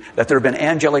guarantee you that there have been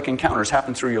angelic encounters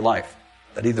happen through your life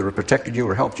that either have protected you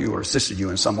or helped you or assisted you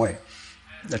in some way.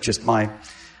 That's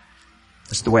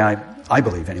the way I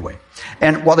believe anyway.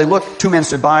 And while they looked, 2 men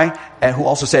stood by, and who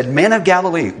also said, Men of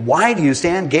Galilee, why do you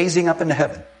stand gazing up into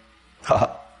heaven?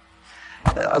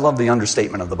 I love the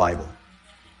understatement of the Bible.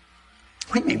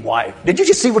 What do you mean, why? Did you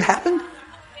just see what happened?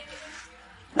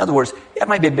 In other words, that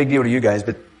might be a big deal to you guys,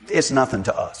 but it's nothing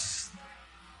to us.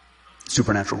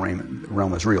 Supernatural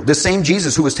realm is real. This same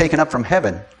Jesus who was taken up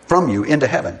from you into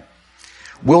heaven,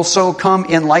 will so come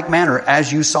in like manner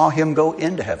as you saw him go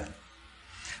into heaven.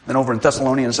 Then over in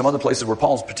Thessalonians and some other places where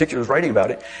Paul's particularly writing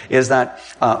about it, is that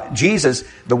Jesus,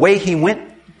 the way he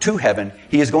went to heaven,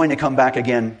 he is going to come back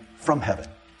again from heaven.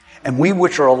 And we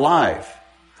which are alive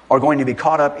are going to be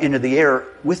caught up into the air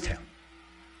with him.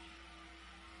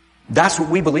 That's what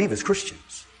we believe as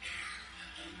Christians.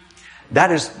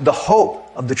 That is the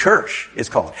hope of the church, is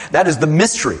called. That is the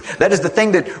mystery. That is the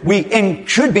thing that we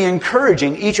should be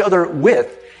encouraging each other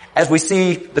with as we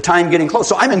see the time getting close.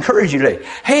 So I'm encouraging you today.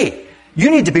 Hey,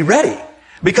 you need to be ready.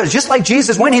 Because just like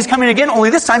Jesus went, he's coming again, only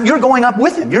this time you're going up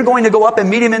with him. You're going to go up and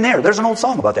meet him in there. There's an old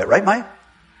song about that, right, Mike?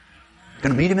 You're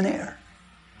going to meet him in the air.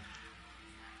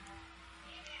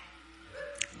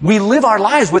 We live our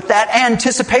lives with that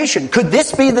anticipation. Could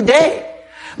this be the day?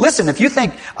 Listen, if you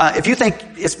think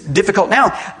it's difficult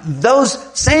now, those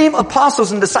same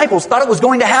apostles and disciples thought it was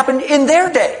going to happen in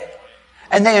their day.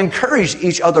 And they encouraged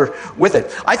each other with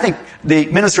it. I think the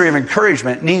ministry of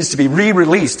encouragement needs to be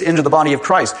re-released into the body of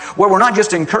Christ, where we're not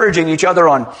just encouraging each other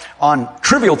on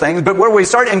trivial things, but where we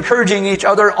start encouraging each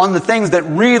other on the things that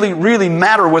really, really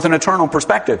matter with an eternal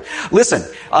perspective. Listen,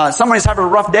 somebody's having a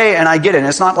rough day, and I get it. And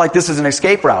it's not like this is an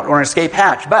escape route or an escape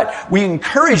hatch, but we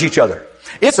encourage each other.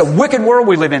 It's a wicked world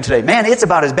we live in today. Man, it's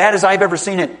about as bad as I've ever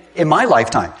seen it in my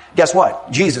lifetime. Guess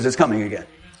what? Jesus is coming again.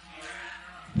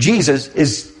 Jesus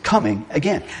is coming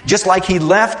again. Just like he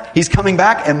left, he's coming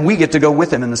back, and we get to go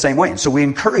with him in the same way. And so we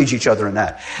encourage each other in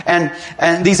that.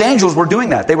 And these angels were doing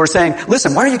that. They were saying,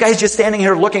 listen, why are you guys just standing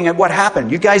here looking at what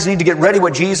happened? You guys need to get ready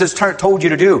what Jesus told you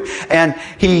to do. And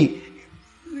he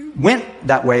went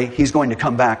that way. He's going to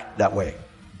come back that way.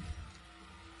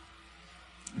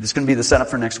 This is going to be the setup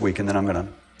for next week, and then we're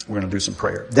going to do some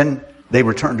prayer. Then they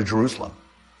returned to Jerusalem.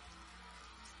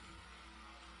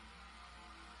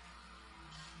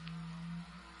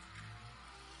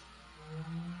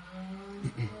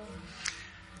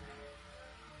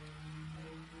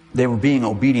 They were being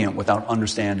obedient without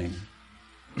understanding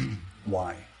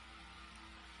why.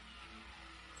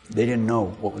 They didn't know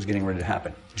what was getting ready to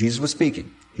happen. Jesus was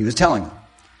speaking. He was telling them.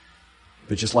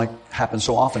 But just like happens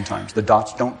so oftentimes, the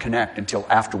dots don't connect until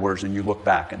afterwards, and you look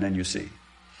back and then you see.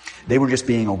 They were just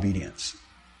being obedience.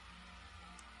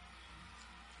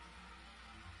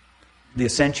 The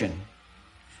Ascension,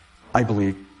 I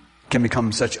believe, can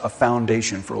become such a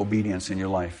foundation for obedience in your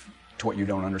life to what you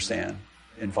don't understand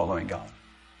in following God.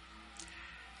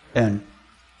 And,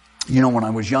 when I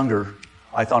was younger,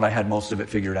 I thought I had most of it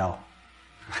figured out.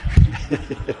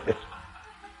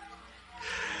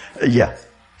 Yeah.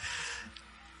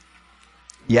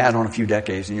 You add on a few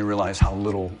decades and you realize how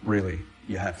little really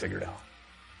you have figured out.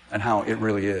 And how it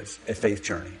really is a faith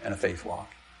journey and a faith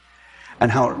walk. And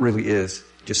how it really is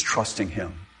just trusting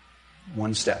him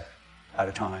one step at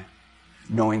a time.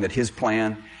 knowing that His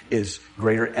plan is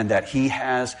greater and that He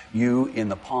has you in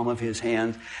the palm of His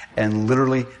hand, and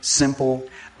literally simple,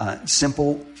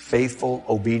 faithful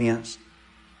obedience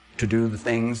to do the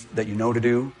things that you know to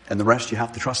do, and the rest you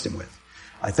have to trust Him with.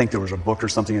 I think there was a book or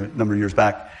something a number of years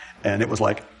back, and it was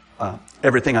like,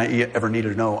 everything I ever needed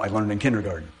to know, I learned in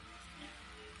kindergarten.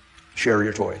 Share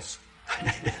your toys.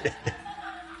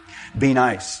 Be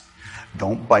nice.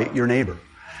 Don't bite your neighbor.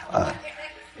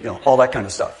 All that kind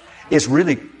of stuff. It's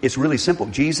really simple.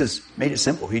 Jesus made it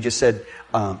simple. He just said,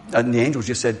 and the angels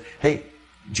just said, hey,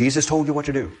 Jesus told you what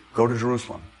to do. Go to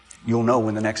Jerusalem. You'll know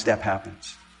when the next step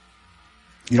happens.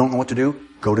 You don't know what to do?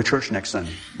 Go to church next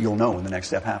Sunday. You'll know when the next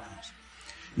step happens.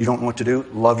 You don't know what to do?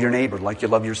 Love your neighbor like you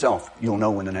love yourself. You'll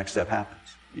know when the next step happens.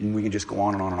 And we can just go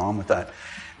on and on and on with that.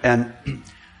 And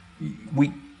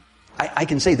I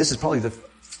can say this is probably the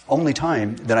only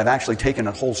time that I've actually taken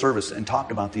a whole service and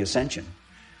talked about the Ascension.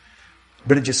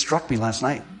 But it just struck me last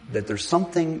night that there's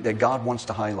something that God wants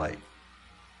to highlight.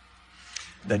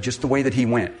 That just the way that He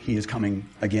went, He is coming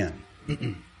again.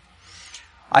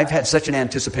 I've had such an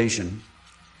anticipation.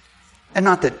 And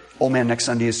not that, oh man, next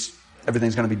Sunday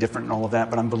everything's going to be different and all of that,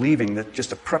 but I'm believing that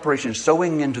just a preparation,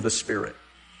 sowing into the Spirit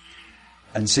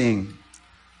and seeing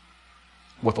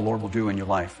what the Lord will do in your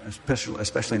life,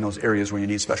 especially in those areas where you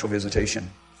need special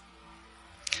visitation.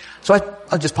 So I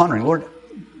was just pondering, Lord,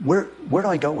 where do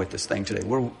I go with this thing today?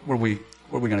 Where are we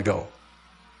going to go?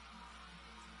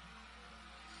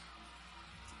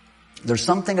 There's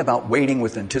something about waiting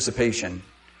with anticipation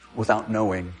without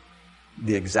knowing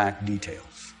the exact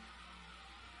details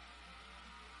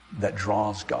that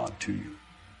draws God to you.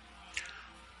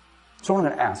 So I'm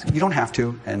going to ask. You don't have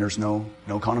to, and there's no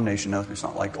condemnation. No, it's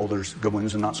not like, oh, there's good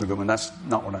ones and not so good ones. That's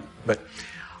not what but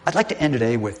I'd like to end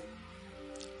today with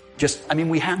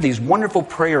we have these wonderful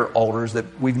prayer altars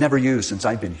that we've never used since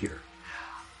I've been here.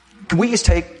 Can we just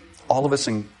take, all of us,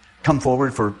 and come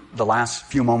forward for the last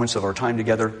few moments of our time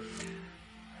together?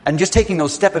 And just taking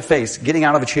those step of faith, getting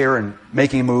out of a chair and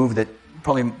making a move that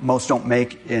probably most don't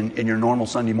make in your normal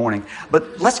Sunday morning.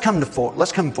 But let's come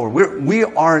forward. We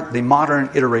are the modern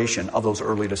iteration of those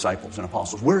early disciples and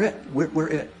apostles. We're it. We're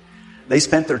it. They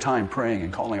spent their time praying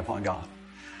and calling upon God.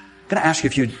 I'm going to ask you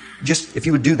if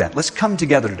you would do that. Let's come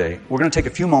together today. We're going to take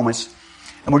a few moments,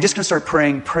 and we're just going to start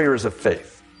praying prayers of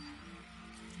faith.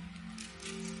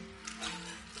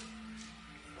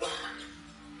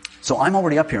 So I'm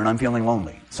already up here, and I'm feeling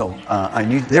lonely. So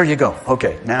there you go.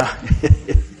 Okay, now...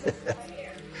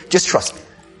 Just trust me.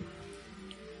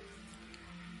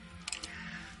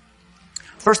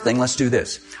 First thing, let's do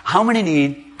this. How many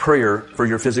need prayer for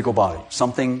your physical body?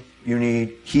 Something you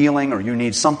need healing, or you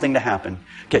need something to happen.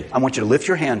 Okay, I want you to lift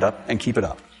your hand up and keep it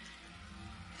up.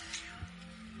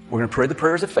 We're going to pray the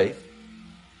prayers of faith.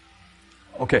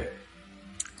 Okay,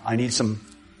 I need some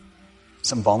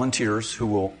volunteers who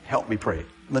will help me pray.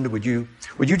 Linda, would you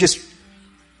just...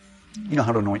 You know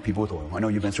how to anoint people with oil. I know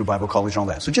you've been through Bible college and all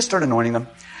that. So just start anointing them.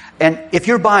 And if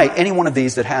you're by any one of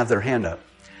these that have their hand up,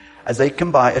 as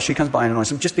she comes by and anoints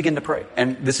them, just begin to pray.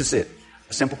 And this is it.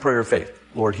 A simple prayer of faith.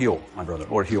 Lord, heal my brother.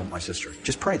 Lord, heal my sister.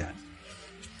 Just pray that.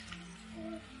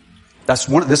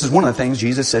 This is one of the things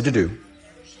Jesus said to do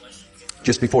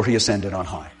just before He ascended on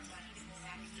high.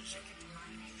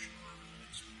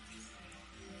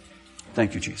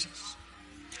 Thank you, Jesus.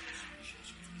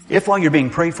 If while you're being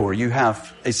prayed for, you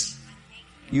have a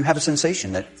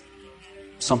sensation that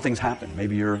something's happened.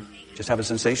 Maybe you just have a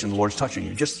sensation the Lord's touching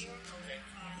you. Just,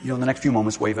 in the next few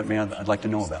moments, wave at me. I'd like to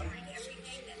know about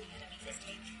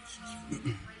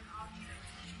it.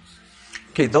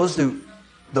 Okay, those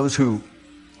who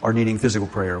are needing physical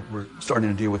prayer, we're starting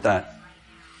to deal with that.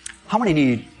 How many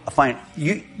need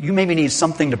you maybe need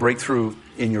something to break through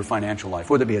in your financial life,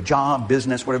 whether it be a job,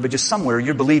 business, whatever, just somewhere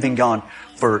you're believing God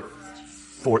for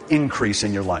increase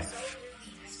in your life.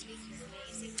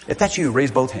 If that's you,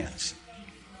 raise both hands.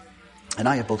 And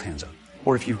I have both hands up.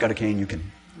 Or if you've got a cane, you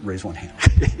can raise one hand.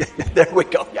 There we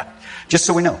go. Yeah. Just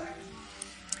so we know.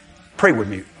 Pray with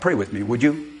me, would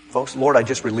you, folks? Lord, I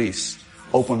just release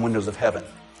open windows of heaven.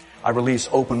 I release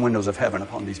open windows of heaven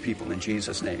upon these people in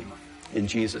Jesus' name. In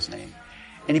Jesus' name.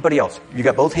 Anybody else? You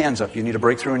got both hands up. You need a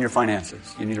breakthrough in your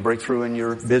finances. You need a breakthrough in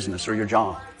your business or your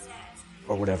job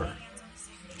or whatever.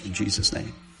 In Jesus'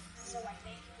 name.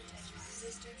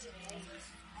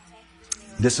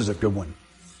 This is a good one.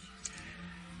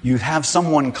 You have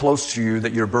someone close to you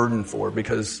that you're burdened for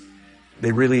because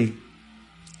they really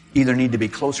either need to be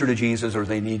closer to Jesus or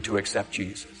they need to accept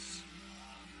Jesus.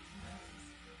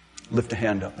 Lift a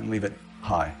hand up and leave it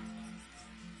high.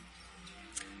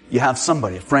 You have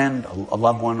somebody, a friend, a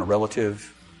loved one, a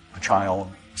relative, a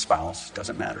child, a spouse,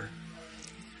 doesn't matter.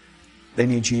 They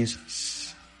need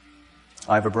Jesus.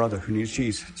 I have a brother who needs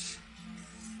Jesus.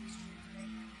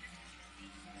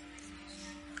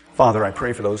 Father, I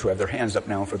pray for those who have their hands up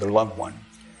now for their loved one.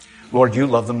 Lord, you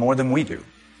love them more than we do.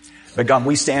 But God,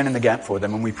 we stand in the gap for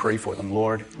them and we pray for them.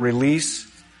 Lord, release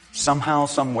somehow,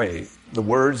 some way, the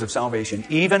words of salvation,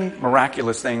 even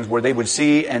miraculous things where they would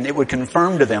see and it would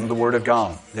confirm to them the Word of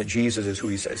God, that Jesus is who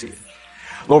He says He is.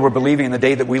 Lord, we're believing in the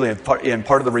day that we live in,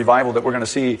 part of the revival that we're going to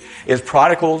see is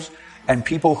prodigals and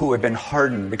people who have been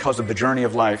hardened because of the journey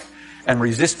of life and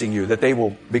resisting you, that they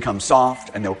will become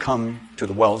soft and they'll come to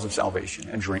the wells of salvation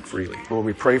and drink freely. Lord,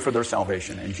 we pray for their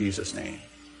salvation in Jesus' name.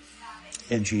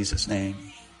 In Jesus' name.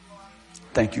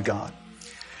 Thank you, God.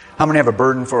 How many have a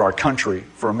burden for our country,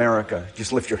 for America?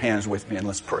 Just lift your hands with me and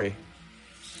let's pray.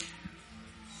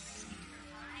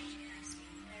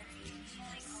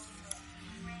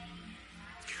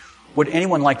 Would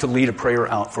anyone like to lead a prayer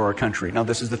out for our country? Now,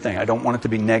 this is the thing. I don't want it to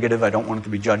be negative. I don't want it to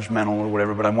be judgmental or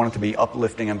whatever, but I want it to be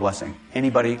uplifting and blessing.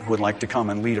 Anybody who would like to come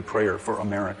and lead a prayer for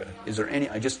America? Is there any?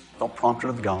 I just felt prompted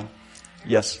of God.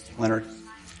 Yes, Leonard.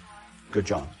 Good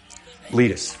job.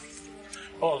 Lead us.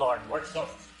 Oh, Lord, where's the...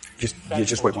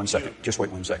 Just wait 1 second. Just wait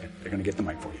 1 second. They're going to get the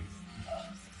mic for you.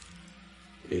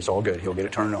 It's all good. He'll get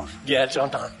it turned on. Yeah, it's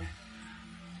on time.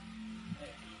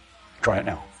 Try it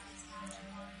now.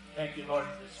 Thank you, Lord,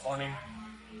 this morning.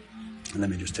 Let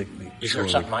me just take me. Is there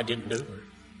something I didn't do?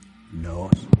 No.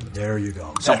 There you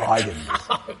go. Something I didn't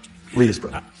do. Lead us,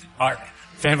 brother. Our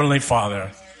Heavenly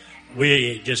Father,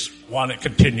 we just want to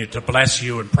continue to bless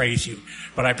you and praise you.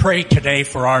 But I pray today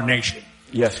for our nation.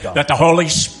 Yes, God. That the Holy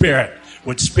Spirit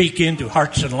would speak into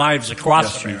hearts and lives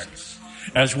across America. Jesus.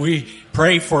 As we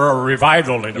pray for a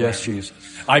revival in America. Yes, Jesus.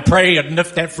 I pray and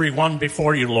lift everyone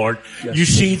before you, Lord. Yes, you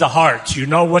see the hearts. You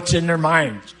know what's in their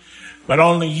minds. But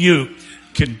only you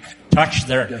can touch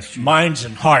their minds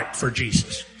and heart for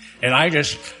Jesus. And I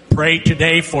just pray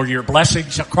today for your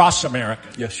blessings across America.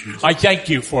 Yes, Jesus. I thank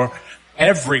you for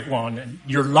everyone and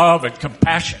your love and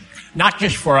compassion. Not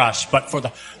just for us, but for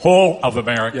the whole of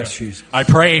America. Yes, Jesus. I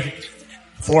pray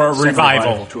for a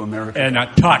revival to America. and a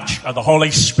touch of the Holy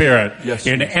Spirit Yes,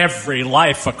 in Jesus. every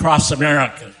life across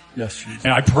America. Yes, Jesus.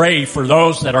 And I pray for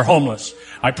those that are homeless.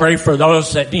 I pray for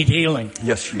those that need healing.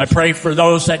 Yes, Jesus. I pray for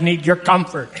those that need your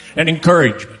comfort and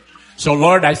encouragement. So,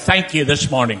 Lord, I thank you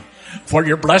this morning for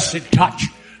your blessed touch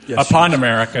upon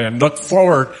America and look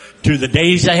forward to the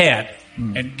days ahead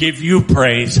and give you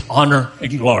praise, honor,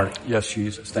 and glory. Yes,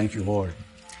 Jesus. Thank you, Lord.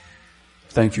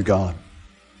 Thank you, God.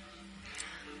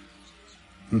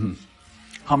 Mm-hmm.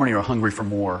 How many are hungry for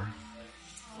more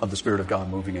of the Spirit of God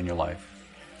moving in your life?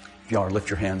 If you are, lift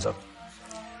your hands up.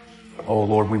 Oh,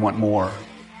 Lord, we want more.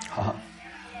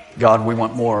 God, we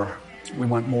want more. We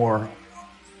want more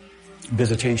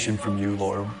visitation from you,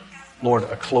 Lord. Lord,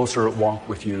 a closer walk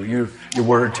with you. Your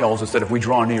word tells us that if we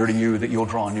draw near to you, that you'll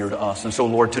draw near to us. And so,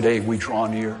 Lord, today we draw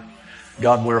near.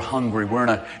 God, we're hungry. We're in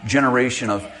a generation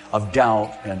of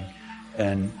doubt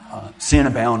and sin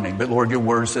abounding. But Lord, your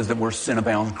word says that where sin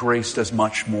abounds, grace does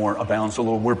much more abound. So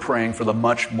Lord, we're praying for the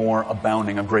much more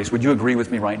abounding of grace. Would you agree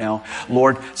with me right now?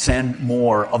 Lord, send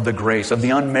more of the grace, of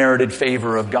the unmerited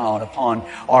favor of God upon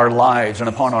our lives and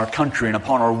upon our country and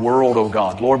upon our world, oh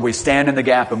God. Lord, we stand in the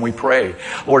gap and we pray.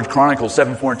 Lord, Chronicles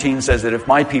 7:14 says that if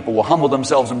my people will humble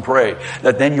themselves and pray,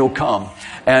 that then you'll come.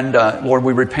 And Lord,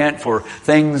 we repent for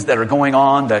things that are going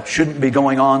on that shouldn't be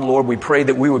going on. Lord, we pray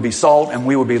that we would be salt and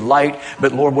we would be light.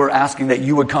 But Lord, we're asking that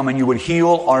you would come and you would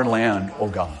heal our land, oh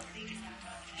God.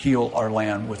 Heal our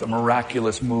land with a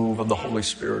miraculous move of the Holy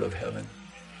Spirit of heaven.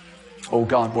 Oh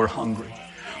God, we're hungry.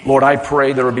 Lord, I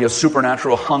pray there would be a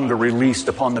supernatural hunger released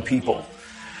upon the people.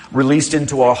 Released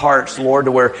into our hearts, Lord,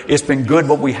 to where it's been good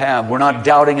what we have. We're not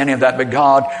doubting any of that, but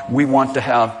God, we want to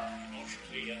have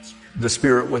the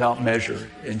Spirit without measure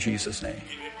in Jesus' name.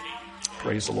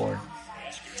 Praise the Lord.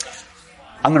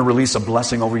 I'm going to release a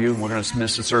blessing over you. We're going to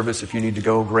miss the service. If you need to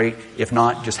go, great. If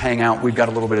not, just hang out. We've got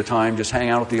a little bit of time. Just hang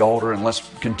out at the altar and let's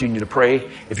continue to pray.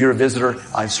 If you're a visitor,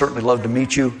 I'd certainly love to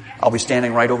meet you. I'll be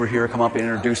standing right over here. Come up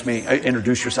and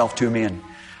introduce yourself to me,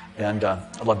 and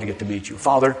I'd love to get to meet you.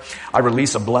 Father, I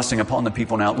release a blessing upon the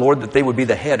people now. Lord, that they would be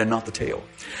the head and not the tail.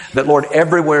 That, Lord,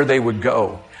 everywhere they would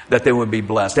go, that they would be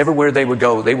blessed. Everywhere they would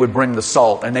go, they would bring the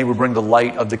salt and they would bring the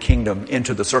light of the kingdom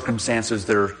into the circumstances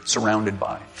they're surrounded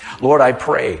by. Lord, I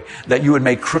pray that you would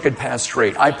make crooked paths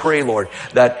straight. I pray, Lord,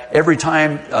 that every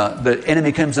time the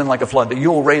enemy comes in like a flood, that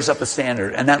you will raise up a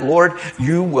standard. And that, Lord,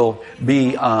 you will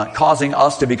be causing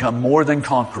us to become more than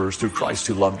conquerors through Christ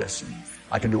who loved us. And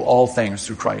I can do all things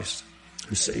through Christ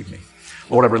who saved me.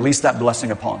 Lord, I release that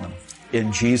blessing upon them.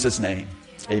 In Jesus' name,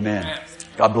 amen.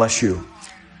 God bless you.